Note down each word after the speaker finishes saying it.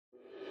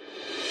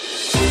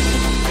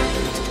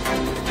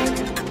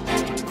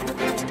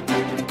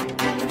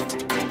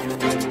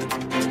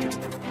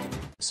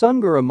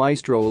Sungura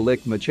maestro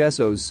Alick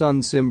Macheso's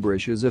son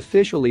Simbrish is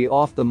officially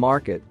off the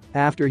market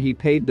after he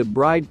paid the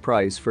bride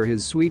price for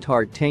his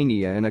sweetheart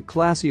Tania in a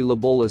classy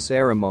Lobola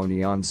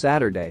ceremony on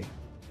Saturday.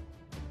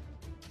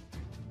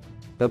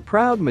 A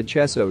proud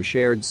Macheso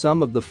shared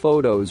some of the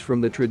photos from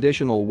the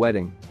traditional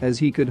wedding as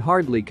he could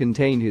hardly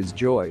contain his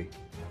joy.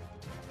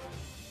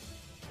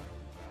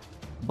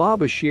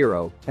 Baba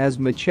Shiro, as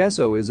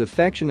Macheso is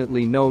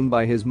affectionately known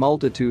by his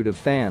multitude of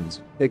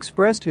fans,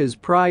 expressed his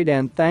pride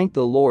and thanked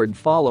the Lord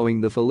following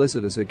the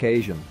felicitous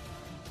occasion.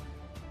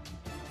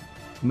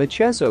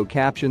 Macheso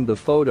captioned the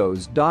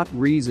photos.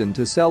 "Reason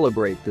to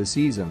celebrate the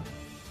season.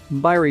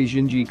 Mbiri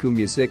Jinji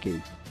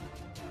Kumyasiki.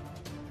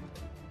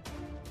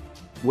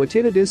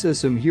 Watitadisa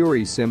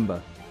Samhuri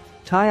Simba.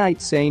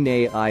 Taiite Se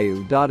Ne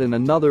Ayu." In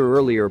another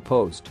earlier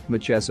post,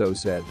 Macheso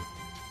said,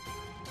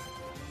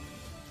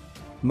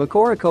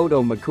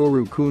 Makorokoto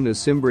Makuru Kuna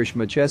Simbrish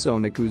Macheso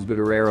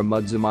Nakuzvitarera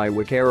Mudzamai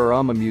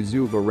Wakararama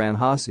Muzuva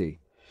Ranhasi.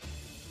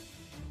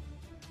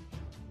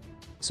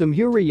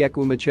 Samhuri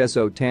Yeku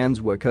Macheso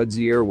Tanzwa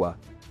Kudzierwa.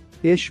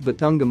 Ish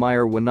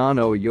Vatungamayar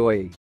Wanano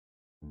Yoi.